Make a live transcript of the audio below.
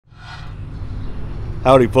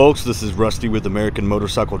Howdy folks, this is Rusty with American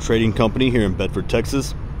Motorcycle Trading Company here in Bedford,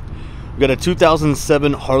 Texas. We've got a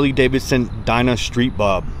 2007 Harley Davidson Dyna Street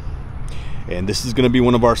Bob, and this is going to be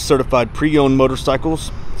one of our certified pre-owned motorcycles.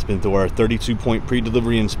 It's been through our 32-point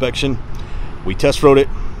pre-delivery inspection. We test rode it,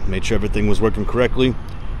 made sure everything was working correctly,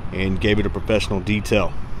 and gave it a professional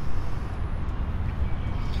detail.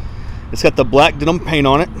 It's got the black denim paint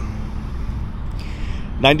on it,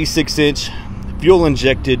 96-inch fuel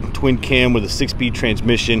injected twin cam with a 6-speed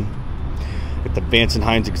transmission. Got the Vance &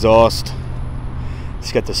 Hines exhaust.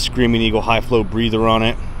 It's got the Screaming Eagle high flow breather on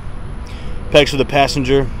it. Pegs for the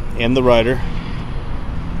passenger and the rider.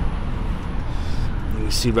 You can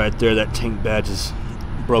see right there that tank badge is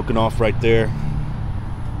broken off right there.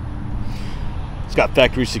 It's got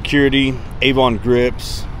factory security, Avon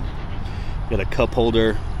grips, got a cup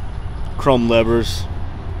holder, chrome levers.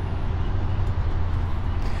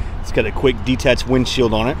 It's got a quick detached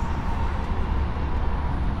windshield on it.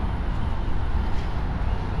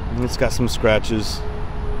 And it's got some scratches.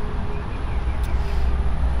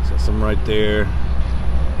 It's got some right there.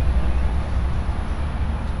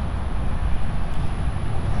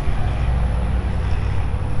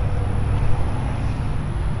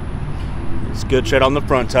 It's good tread on the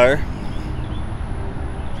front tire.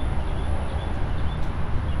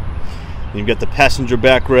 You've got the passenger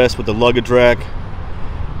backrest with the luggage rack.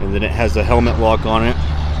 And then it has the helmet lock on it.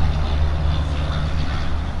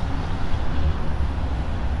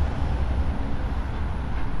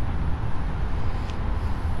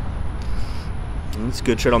 And it's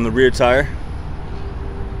good tread on the rear tire.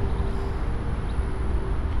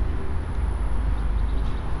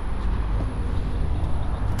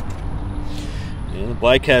 And the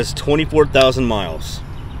bike has 24,000 miles.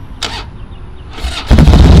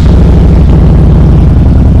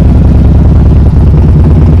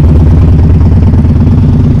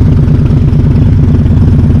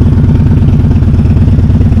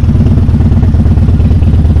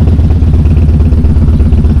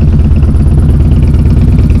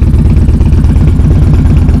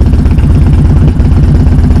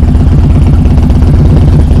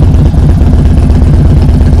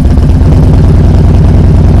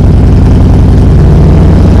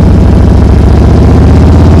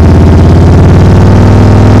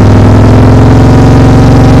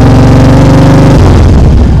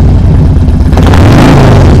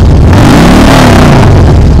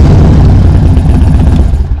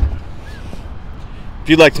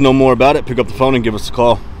 If you'd like to know more about it, pick up the phone and give us a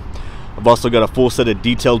call. I've also got a full set of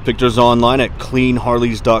detailed pictures online at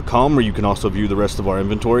cleanharleys.com, where you can also view the rest of our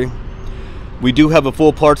inventory. We do have a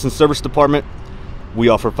full parts and service department. We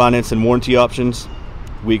offer finance and warranty options.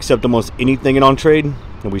 We accept almost anything in on trade,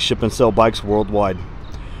 and we ship and sell bikes worldwide.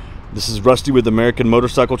 This is Rusty with American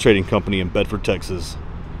Motorcycle Trading Company in Bedford, Texas.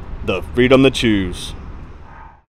 The freedom to choose.